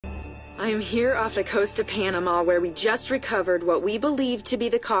I'm here off the coast of Panama, where we just recovered what we believe to be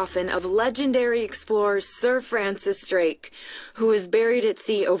the coffin of legendary explorer Sir Francis Drake, who was buried at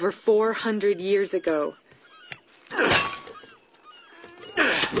sea over 400 years ago.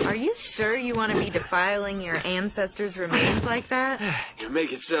 Are you sure you want to be defiling your ancestors' remains like that? You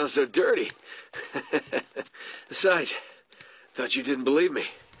make it sound so dirty. Besides, thought you didn't believe me.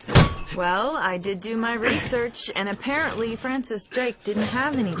 Well, I did do my research, and apparently Francis Drake didn't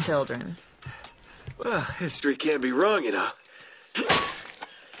have any children. Well, history can't be wrong, you know.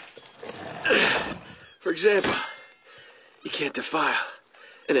 For example, you can't defile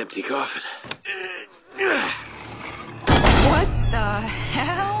an empty coffin. What the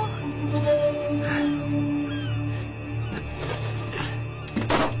hell?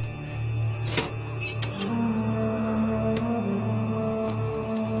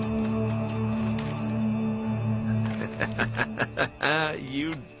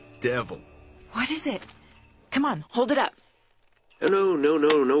 You devil. What is it? Come on, hold it up.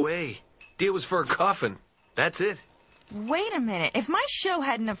 No way. Deal was for a coffin. That's it. Wait a minute. If my show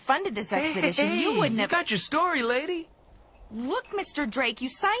hadn't have funded this expedition, you wouldn't have... You got your story, lady. Look, Mr. Drake, you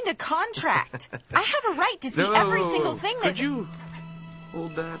signed a contract. I have a right to see every single thing that... Could you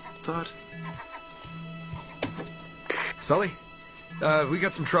hold that thought? Sully, we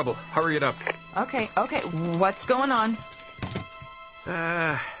got some trouble. Hurry it up. Okay. What's going on?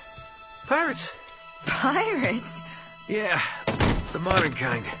 Pirates. Pirates? Yeah, the modern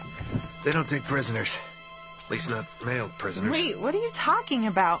kind. They don't take prisoners. At least not male prisoners. Wait, what are you talking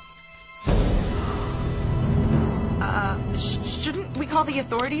about? Shouldn't we call the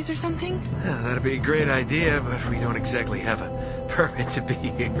authorities or something? Yeah, that'd be a great idea, but we don't exactly have a permit to be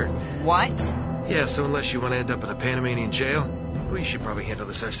here. What? Yeah, so unless you want to end up in a Panamanian jail, we should probably handle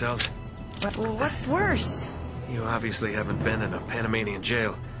this ourselves. Well, what's worse? You obviously haven't been in a Panamanian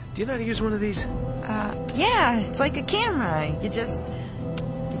jail. Do you know how to use one of these? Yeah, it's like a camera. You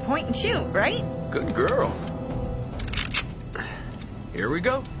point and shoot, right? Good girl. Here we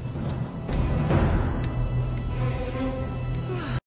go.